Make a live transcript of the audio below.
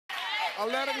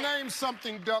Let her name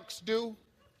something ducks do.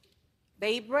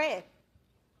 They eat bread.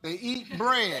 They eat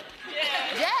bread. Yeah,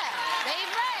 they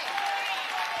eat bread.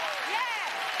 Yeah,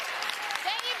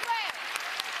 they eat bread.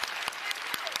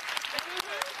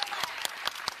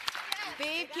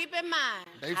 Steve, keep in mind.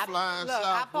 They flying Look, south.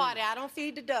 I party. I don't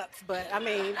feed the ducks, but I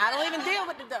mean, I don't even deal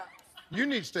with the ducks. You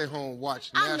need to stay home and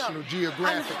watch I know. National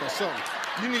Geographic or something.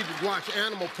 You need to watch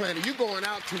Animal Planet. You're going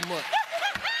out too much.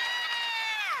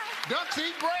 Ducks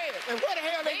eat bread. And where the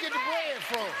hell they get the bread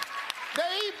from? They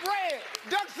eat bread.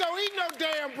 Ducks don't eat no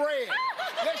damn bread.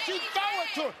 Unless you throw it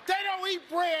to them. They don't eat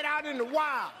bread out in the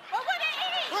wild. But what they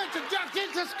eat? Where's the ducks?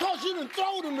 It's just because you done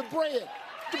throw them the bread.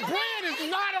 The bread is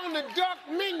not on the duck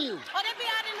menu. Oh, they be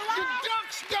out in the The wild?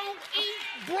 ducks don't eat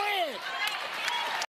bread.